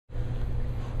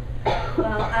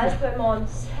Well, as my mom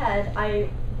said, I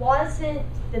wasn't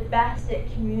the best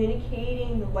at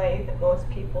communicating the way that most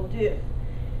people do.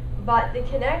 But the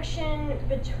connection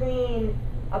between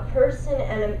a person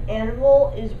and an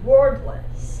animal is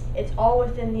wordless. It's all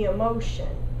within the emotion.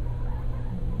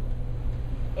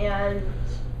 And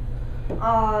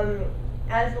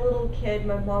as a little kid,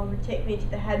 my mom would take me to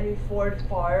the Henry Ford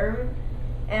farm,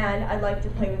 and I'd like to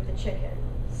play with the chickens.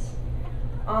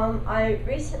 I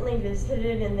recently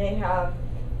visited, and they have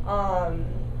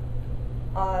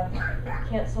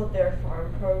canceled their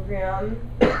farm program.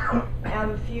 I have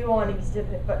a few on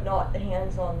exhibit, but not the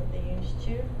hands-on that they used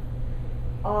to.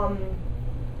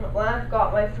 When I've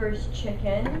got my first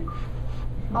chicken,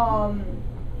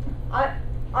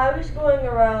 I was going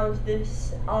around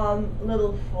this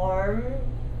little farm,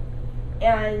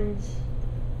 and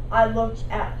I looked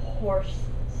at horses.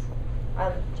 I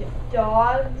looked at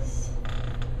dogs.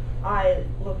 I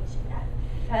looked at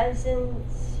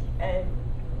pheasants and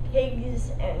pigs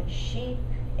and sheep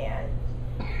and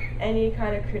any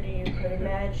kind of critter you could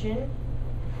imagine.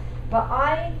 But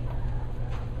I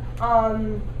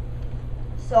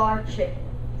saw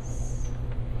chickens,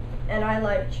 and I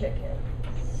like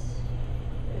chickens.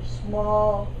 They're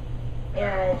small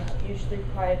and usually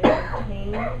quite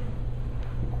entertaining.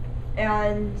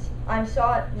 And I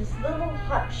saw this little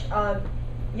hutch of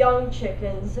young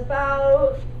chickens,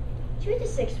 about 2 to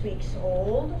 6 weeks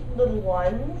old, little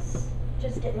ones,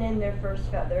 just getting in their first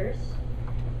feathers.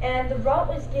 And the runt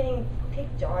was getting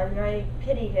picked on, and I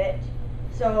pitied it.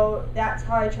 So that's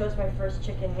how I chose my first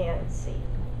chicken, Nancy.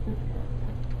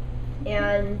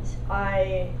 And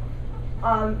I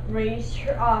raised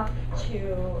her up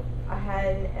to a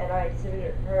hen, and I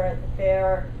exhibited her at the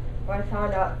fair, where I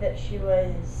found out that she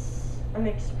was a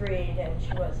mixed breed and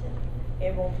she wasn't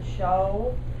able to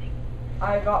show.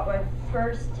 I got my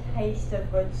first taste of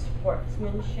good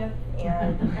sportsmanship,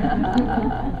 and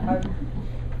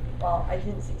well, I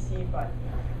didn't succeed, but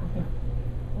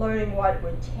learning what it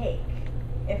would take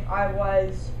if I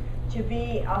was to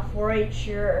be a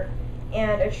 4-H'er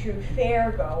and a true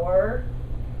fair goer.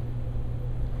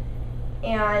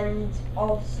 And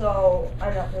also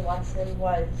another lesson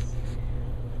was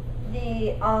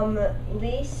the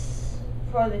lease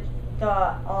for the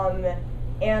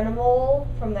animal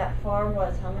from that farm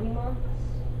was how many months?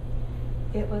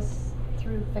 It was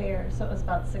through fair, so it was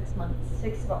about 6 months.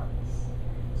 6 months.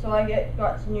 So I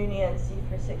got to know Nancy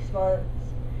for 6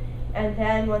 months, and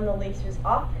then when the lease was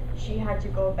up, she had to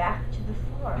go back to the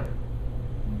farm.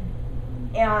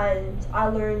 And I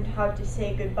learned how to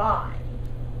say goodbye.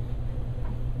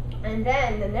 And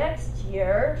then the next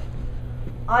year,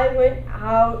 I went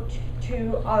out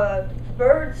to a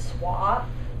bird swap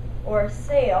or a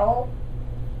sale,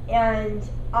 and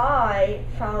I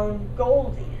found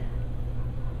Goldie.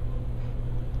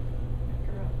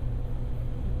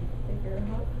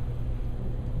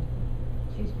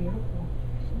 She's beautiful.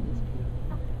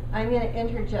 I'm going to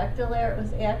interject, Alair. It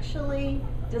was actually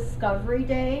Discovery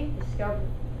Day.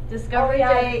 Discovery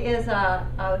Day is a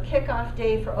kickoff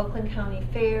day for Oakland County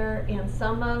Fair, and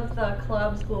some of the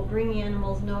clubs will bring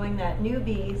animals knowing that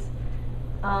newbies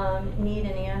need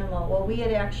an animal. Well, we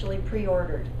had actually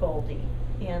pre-ordered Goldie,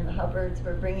 and the Hubbards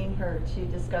were bringing her to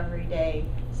Discovery Day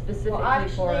specifically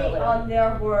for Alair. Actually,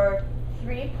 there were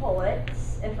 3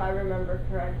 pullets, if I remember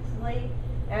correctly,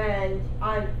 and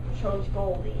I chose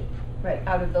Goldie. Right,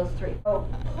 out of those 3. Oh,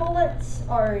 pullets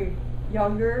are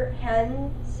younger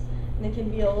hens, and they can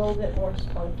be a little bit more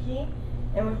spunky.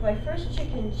 And with my first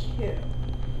chicken too,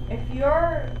 if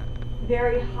you're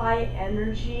very high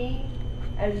energy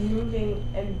and moving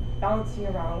and bouncing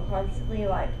around constantly,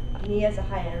 like me as a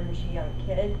high energy young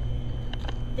kid,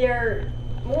 they're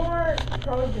more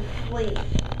prone to flee.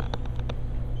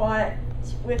 But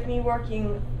with me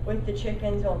working with the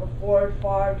chickens on the Ford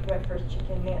farm, to my first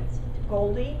chicken, Nancy, to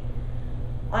Goldie,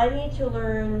 I need to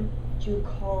learn to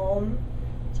calm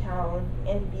down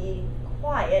and be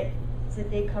quiet so that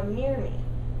they come near me,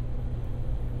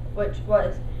 which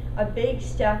was a big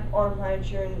step on my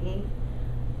journey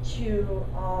to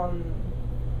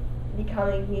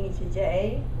becoming me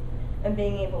today and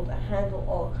being able to handle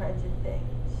all kinds of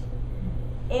things.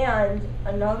 And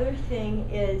another thing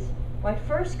is, my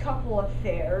first couple of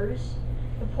fairs,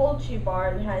 the poultry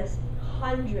barn has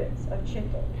hundreds of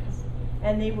chickens,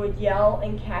 and they would yell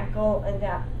and cackle, and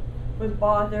that would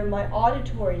bother my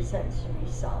auditory sensory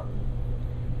some.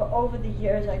 But over the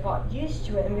years I got used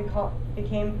to it and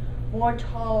became more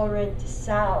tolerant to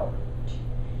sound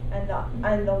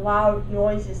and the loud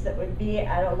noises that would be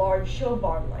at a large show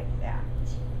barn like that.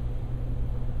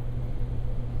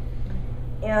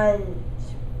 And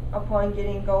upon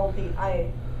getting Goldie,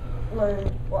 I learn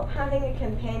what having a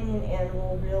companion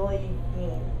animal really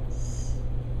means.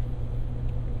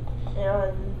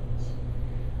 And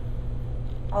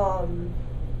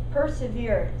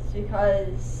perseverance,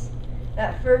 because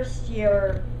that first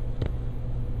year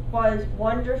was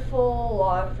wonderful, a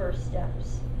lot of first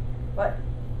steps, but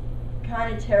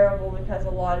kind of terrible because a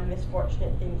lot of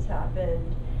misfortunate things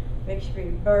happened. Mixed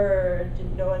breed bird,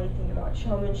 didn't know anything about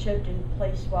showmanship, didn't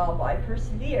place well, but I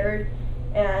persevered,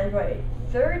 and my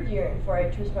third year in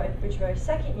 4-H which was my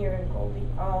second year in Goldie,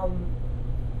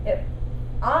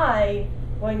 I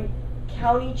won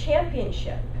county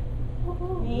championship.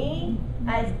 Me,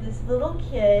 as this little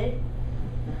kid,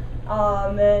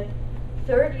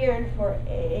 third year in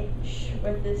 4-H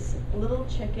with this little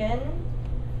chicken,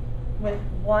 with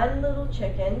one little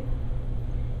chicken,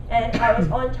 and I was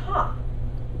on top.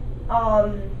 I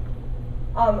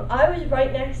was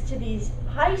right next to these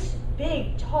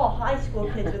big, tall high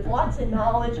school kids with lots of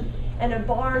knowledge and a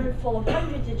barn full of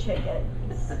hundreds of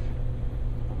chickens.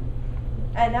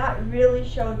 And that really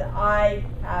showed that I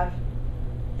have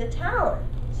the talent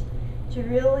to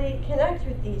really connect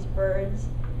with these birds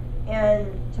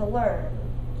and to learn.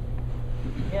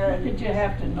 And did you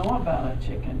have to know about a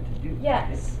chicken to do that?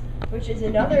 Yes, which is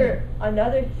another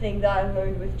thing that I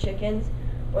learned with chickens,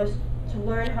 was to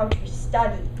learn how to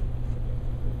study.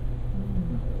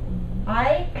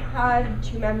 I had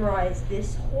to memorize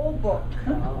this whole book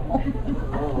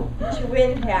to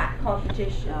win that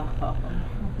competition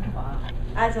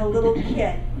as a little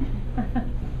kid.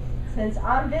 Since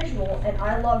I'm visual and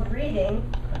I love reading,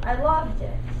 I loved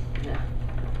it.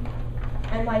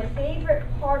 And my favorite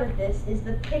part of this is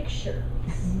the pictures.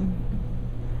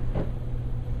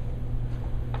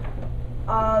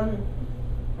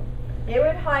 They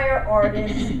would hire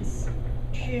artists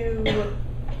to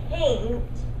paint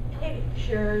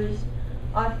pictures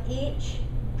of each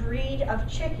breed of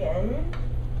chicken,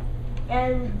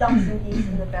 and ducks and geese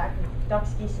in the back,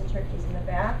 ducks, geese, and turkeys in the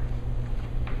back,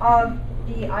 of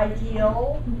the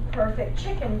ideal, perfect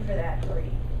chicken for that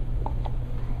breed.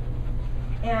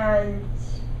 And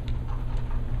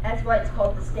that's why it's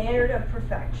called the standard of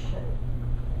perfection.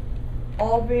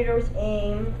 All breeders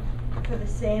aim for the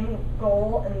same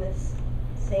goal, and this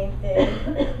same thing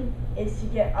is to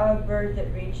get a bird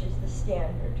that reaches the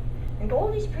standard. And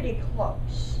Goldie's pretty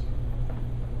close.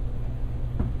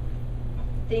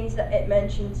 Things that it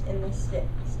mentions in the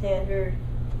standard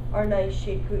are nice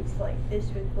shade boots like this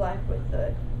with black with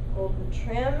the golden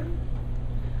trim,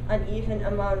 an even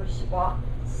amount of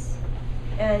spots,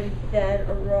 and then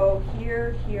a row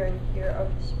here, here, and here of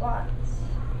the spots.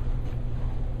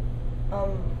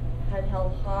 Head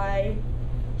held high,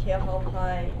 tail held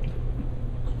high.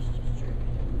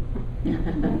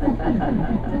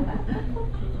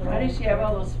 Why does she have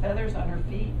all those feathers on her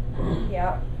feet?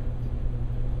 Yeah.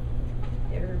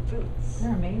 They're boots.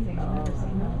 They're amazing. I've never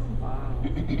seen those. Wow.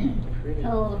 Pretty.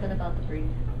 Tell a little bit about the breed.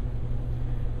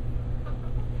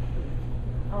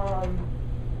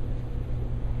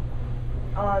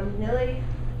 Millie,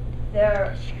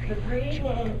 the breed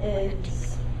name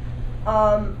is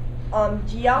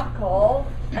Diacal,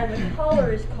 and the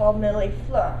color is called Millie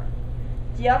Fleur.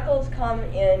 Diacals come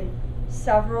in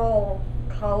several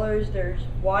colors. There's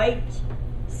white,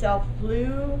 self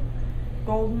blue,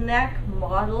 golden neck,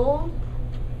 mottled,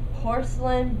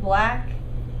 porcelain, black,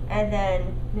 and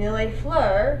then Millie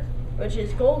Fleur, which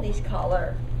is Goldie's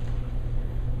color.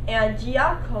 And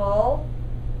Diacal,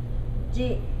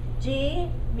 D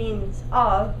means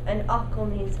of, and Acal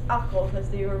means Acal, because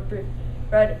they were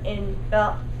bred in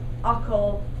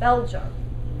Acal, Belgium.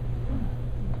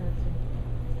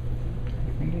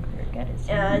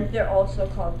 And they're also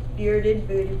called bearded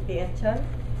booted bantam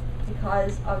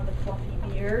because of the fluffy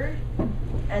beard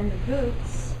and the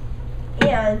boots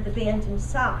and the bantam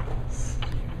size.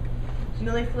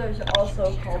 Millie Fleurs are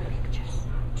also called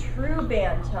true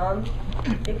bantam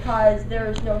because there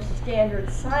is no standard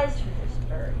size for this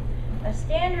bird. A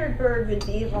standard bird would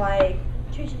be like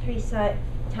 2 to 3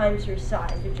 times her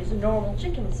size, which is a normal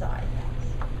chicken size.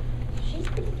 She's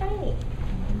pretty tiny.